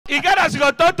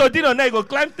go talk to Dino now, he go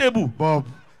climb table.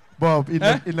 Bob, he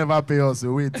never pay us.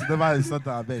 Wait, never is not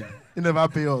our bed. He never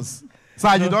pay us.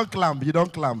 Sir, no. You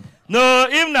don't climb. No,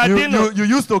 him na Dino. You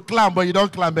used to climb, but you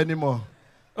don't climb anymore.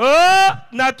 Oh,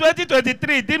 now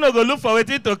 2023, Dino go look for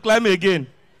waiting to climb again.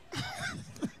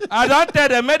 I don't tell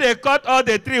them, may they cut all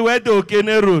the tree where the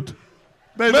Okene road.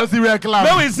 May see where climb.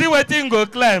 May we see waiting go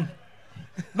climb.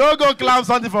 No go climb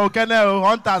something for Okene,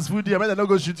 hunters food here. May they no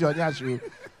go shoot you on your shoe.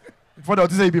 Before they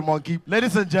say you be monkey.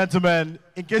 Ladies and gentlemen,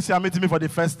 in case you are meeting me for the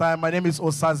first time, my name is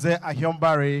Osaze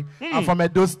Ahiombare. I'm from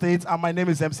Edo State, and my name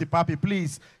is MC Papi.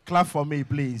 Please, clap for me,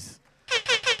 please.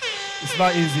 It's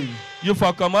not easy. You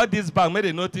for come out this bag, may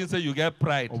they notice say you get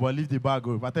pride. Oh, but leave the bag.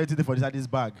 If I tell you today for this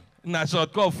bag. Na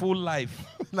shortcut full life.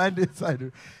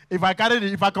 If I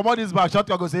come out this bag,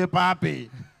 shortcut go say, Papi,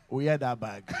 we hear that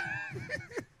bag.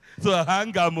 So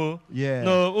hangamo. Yeah.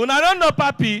 No, una don't know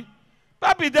Papi.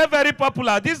 Papi, they're very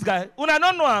popular. This guy, una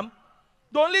don't know him.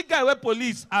 The only guy where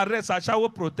police arrest at shower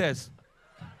protest.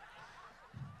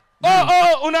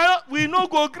 We no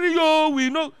go agree, we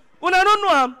know. Una don't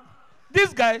know him.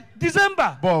 This guy,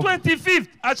 December 25th,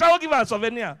 I shall give a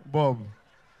souvenir. Bob.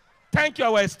 Thank you,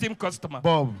 our esteemed customer.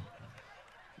 Bob.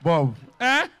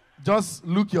 Just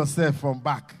look yourself from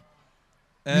back.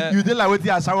 You did like what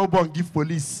the shower bomb give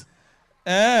police.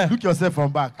 Look yourself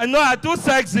from back. No, I'm too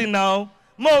sexy now.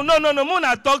 No.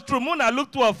 Muna talk through. Muna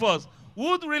look two of us.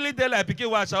 Would really tell like picking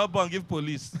what shower bomb give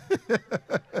police?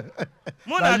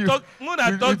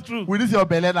 Muna talk through. With this your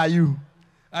belly, are you?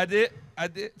 I did.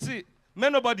 See, may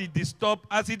nobody disturb.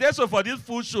 As it is so for this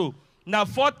full show, now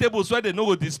 4 tables where they know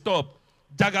go disturb.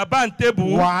 Jagaban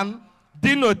table. 1.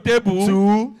 Dino table.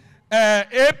 2.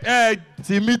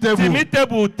 Timmy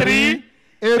table. 3.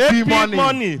 AP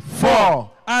money.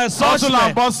 4. And Hustle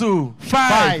and Bustle.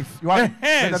 5. You want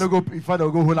to go before they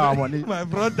go hold our money. My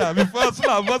brother, before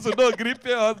Hustle and Bustle don't agree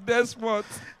pay us this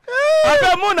month. I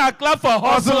bet Muna clap for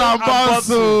Hustle and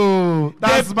Bustle.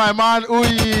 That's my man,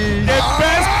 Uyi. The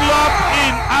best club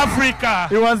in Africa.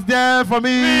 He was there for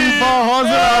me for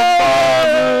Hustle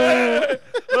and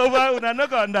Bustle. I'm not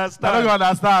going to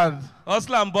understand.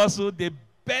 Hustle and Bustle, the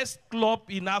best club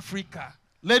in Africa.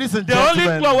 Ladies and gentlemen.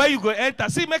 The only club where you go enter.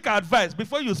 See, make advice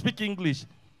before you speak English.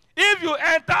 If you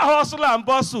enter Hustle and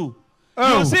Bustle,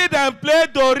 you see them play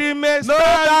Dorime. No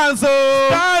dance.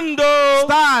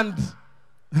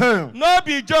 Stand. No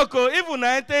be joke. If you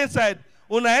enter inside,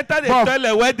 you enter the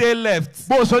toilet where they left.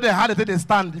 Both so they had to take the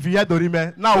stand if you hear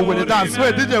Dorime. Now we're going to dance.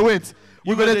 Wait, DJ, wait.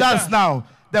 We're going to dance now.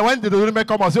 Then when the Dorime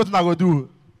come out, see what I'm going to do.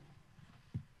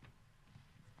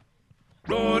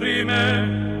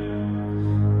 Dorime.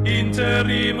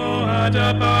 Interimo ad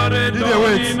appare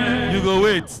Dorime. You go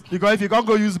wait. Because if you can't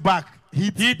go use back,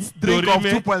 hit drink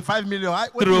Dorime. Of 2.5 million.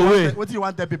 What do you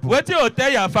want to tell people? What do you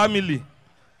tell your family?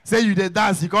 Say you dey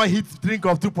dance, you can't hit drink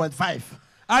of 2.5.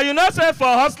 And you know say for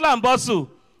Hustle and Bustle,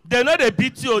 they know they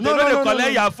beat you, they know they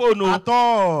collect your phone. At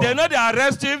all. They know they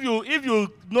arrest you if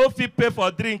you no fit pay for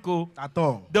drink. At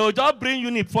all. They will just bring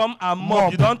uniform and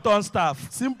mop. You don't turn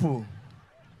staff. Simple.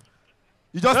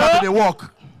 You just have to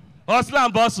walk. Hustle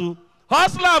and Bustle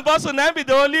now be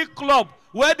the only club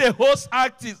where they host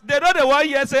artists. They know the one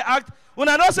year say act. When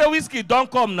I don't say Wizkid don't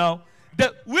come now.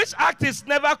 Which artists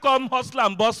never come Hustle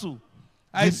and Bustle?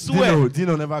 I swear.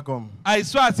 Dino never come. I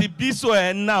swear as it be so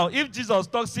and now. If Jesus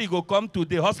talks, he go come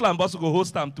today. Hustle and Bustle go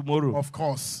host them tomorrow. Of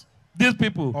course. These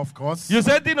people. Of course. You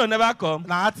said Dino never come?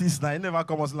 Nah, artist now. He never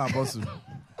come Hustle and Bustle.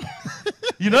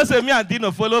 You know say me and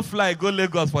Dino follow fly go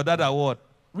Lagos for that award.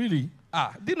 Really?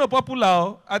 Dino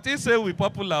popular. I think say we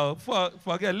popular.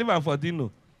 Forget, leave him for Dino.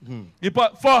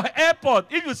 For airport,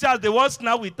 if you see as they want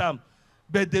snap with them,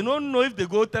 but they don't know if they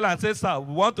go tell and say, sir,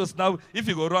 we want to snap if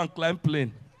you go run climb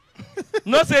plane.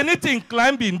 Not say anything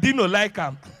climbing, Dino like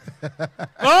him.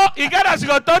 He got us, you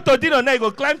go talk to Dino now, he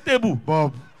go climb table.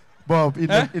 Bob, he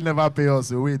never pay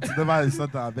us. Wait, he never is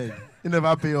not our bed. He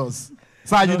never pay us.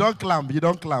 Sir, you don't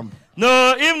climb.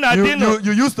 No, him not Dino.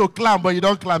 You used to climb, but you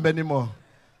don't climb anymore.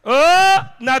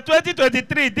 Now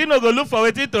 2023, Dino go look for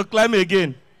waiting to climb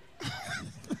again.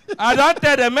 I don't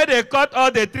tell them, may they cut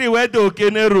all the tree where the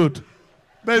Okene road.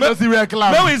 May see where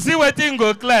climb. May we see waiting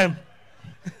go climb.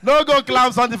 No go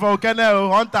climb something for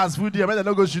Okene, hunters food here, may they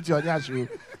no go shoot you on your shoe.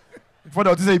 Before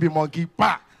they say you be monkey,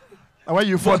 pa. And when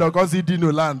you fall, they'll go see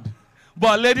Dino land.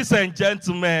 But ladies and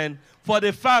gentlemen, for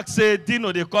the fact say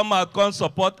Dino they come out come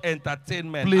support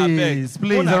entertainment. Please,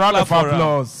 a round of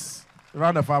applause.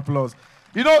 Round of applause.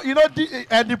 You know, Your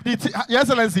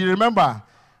Excellency, remember,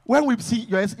 when we see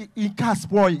your in car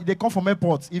spoil, they come from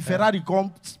airports. If Ferrari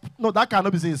come, no, that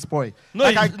cannot be say spoil. No.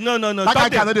 That car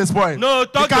cannot be spoil. No,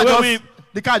 talk the way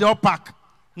the car just pack.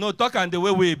 No, talk and the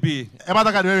way we be. Emma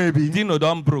talk and the way we be. Dino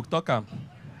don't broke. Talk am.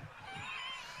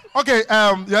 Okay,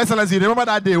 Your Excellency, remember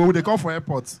that day when they come for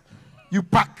airport? You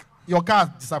pack, your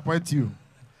car disappoint you.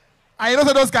 And you know,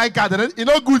 say those kind of cars, you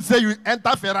know, good say you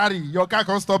enter Ferrari, your car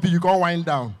can't stop you, you can't wind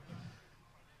down.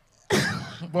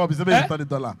 Bob, you return the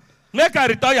dollar. Make I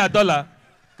return your dollar.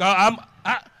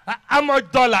 How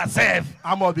much dollar save?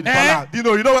 How much be the dollar?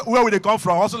 Dino, you know where will they come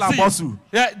from? Also, like Bosu.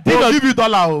 Yeah, Dino give you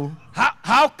dollar. Oh.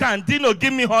 How can Dino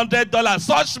give me $100?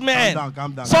 Such men.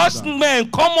 Calm down. Such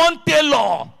men. Come on,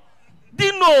 Taylor.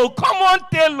 Dino, come on,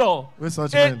 Taylor. Where's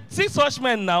such men? See such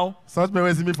men now. Such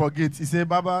men see me forget. He say,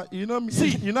 Baba, you know me. See,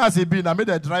 you know as he been. I made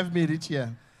them drive me reach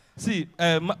here. See,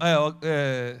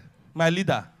 my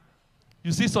leader.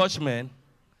 You see such men.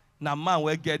 Now man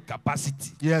will get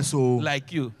capacity. Yes, so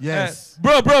like you. Yes.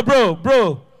 Bro.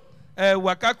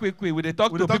 Waka quick. We they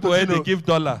talk to people where they give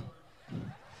dollar.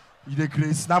 You dey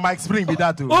crazy. Now my experience be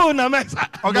that too. Oh, now my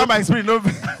okay, my experience no.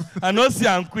 I know see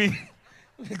am quick.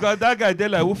 Because that guy they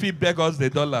like who fit beg us the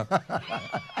dollar.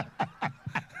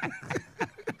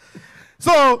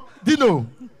 So, Dino,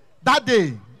 that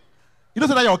day, you know,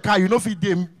 so that your car, you know, fit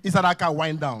them inside that car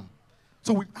wind down.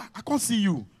 So I can't see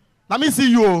you. Let me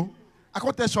see you. I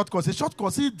can't tell shortcut. Say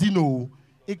shortcut, see Dino,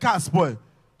 a car spoil.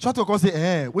 Shortcut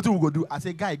say, what do we go do? I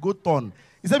say, guy, go turn.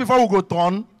 He said, before we go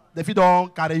turn, the feet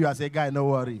don't carry you. I say, guy, no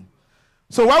worry.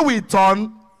 So when we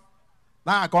turn,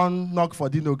 now I can't knock for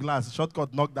Dino glass.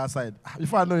 Shortcut knock that side.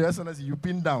 Before I know your Excellency, you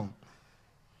pin down.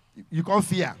 You can't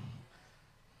fear.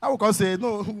 I will come say,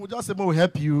 no, we'll just say, we'll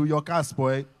help you. Your car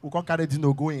spoil. We can't carry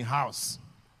Dino go in house.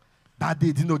 That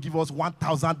day, Dino give us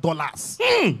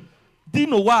 $1,000.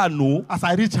 Dino, what I know? As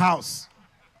I reach house,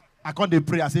 I come to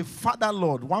pray. I say, Father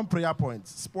Lord, one prayer point.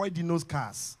 Spoil Dino's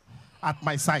cars at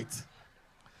my site.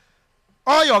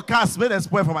 All your cars made them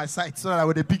spoil for my site so that I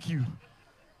would pick you.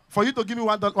 For you to give me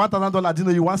 $1,000,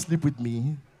 Dino, you want to sleep with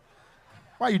me?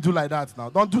 Why you do like that now?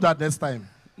 Don't do that next time.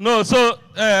 No, so,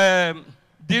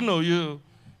 Dino, you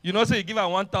know, so you give her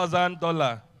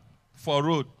 $1,000 for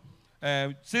road.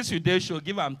 Since you did show,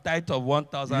 give him tithe of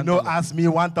 $1,000. You know, ask me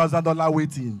 $1,000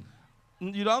 waiting.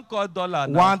 You don't call dollar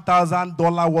now.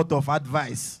 $1,000 worth of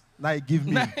advice. Now you give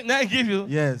me. Now I give you?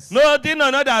 Yes. No, Dino,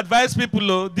 not the advice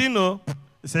people, oh. Dino.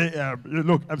 Say,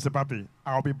 look, MC Papi,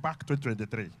 I'll be back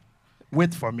 2023.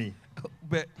 Wait for me.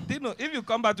 But, Dino, if you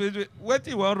come back to it, what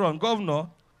you want wrong, governor?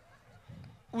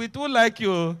 We too like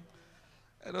you.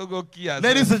 I don't go key.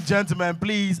 Ladies and gentlemen,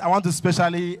 please, I want to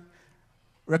specially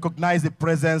recognize the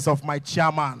presence of my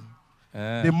chairman.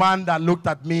 The man that looked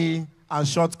at me and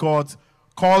shortcut,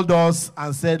 called us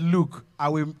and said, look, I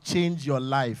will change your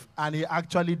life. And he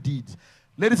actually did.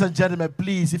 Ladies and gentlemen,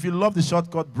 please, if you love the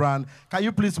shortcut brand, can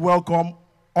you please welcome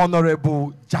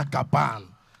Honorable Jagaban?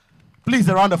 Please,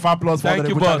 a round of applause for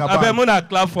Honorable Jagaban. Thank you, boss.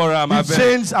 Clap for him. He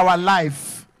changed our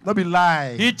life. Don't be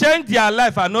lying. He changed their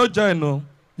life. I know joy, no.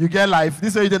 You get life. This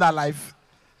is way you did that life.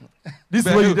 This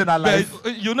is way you did that life.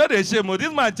 You know the shame.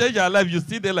 This man changed your life. You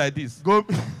still there like this. Go.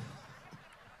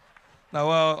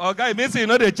 Now, okay, it means you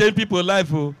know they change people's life.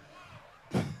 Oh.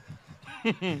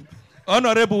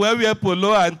 Honorable, where we wear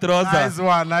polo and trousers. Nice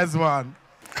one, nice one.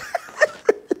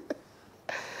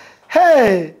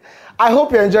 Hey, I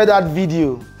hope you enjoyed that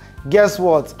video. Guess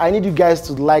what? I need you guys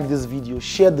to like this video,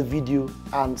 share the video,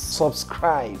 and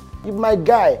subscribe. If my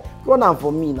guy, run on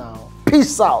for me now.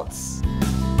 Peace out.